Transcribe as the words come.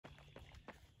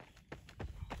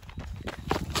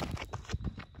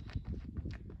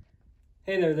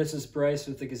Hey there, this is Bryce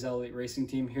with the Gazelle Elite Racing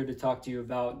Team, here to talk to you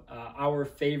about our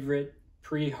favorite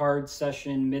pre-hard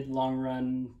session, mid-long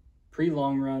run,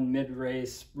 pre-long run,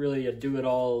 mid-race, really a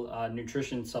do-it-all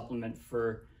nutrition supplement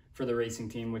for the racing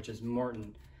team, which is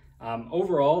Maurten.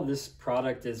 Overall, this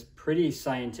product is pretty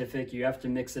scientific. You have to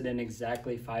mix it in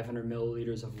exactly 500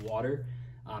 milliliters of water.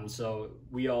 So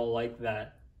we all like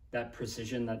that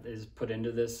precision that is put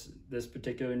into this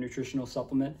particular nutritional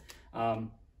supplement.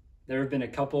 There have been a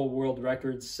couple world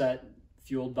records set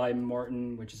fueled by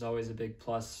Maurten, which is always a big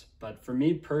plus. But for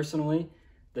me personally,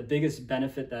 the biggest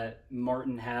benefit that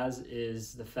Maurten has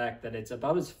is the fact that it's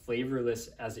about as flavorless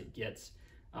as it gets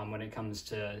when it comes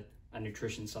to a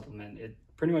nutrition supplement. It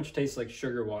pretty much tastes like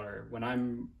sugar water. When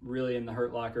I'm really in the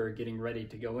Hurt Locker or getting ready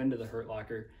to go into the Hurt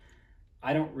Locker,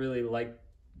 I don't really like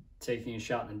taking a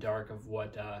shot in the dark of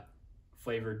what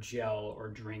flavored gel or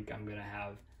drink I'm gonna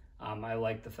have. I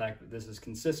like the fact that this is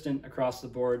consistent across the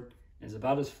board and is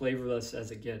about as flavorless as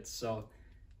it gets. So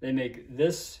they make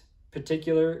this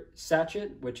particular sachet,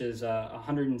 which is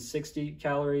 160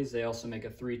 calories. They also make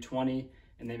a 320,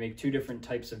 and they make two different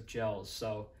types of gels.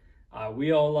 So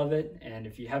we all love it, and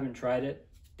if you haven't tried it,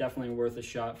 definitely worth a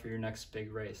shot for your next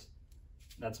big race.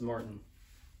 That's Maurten.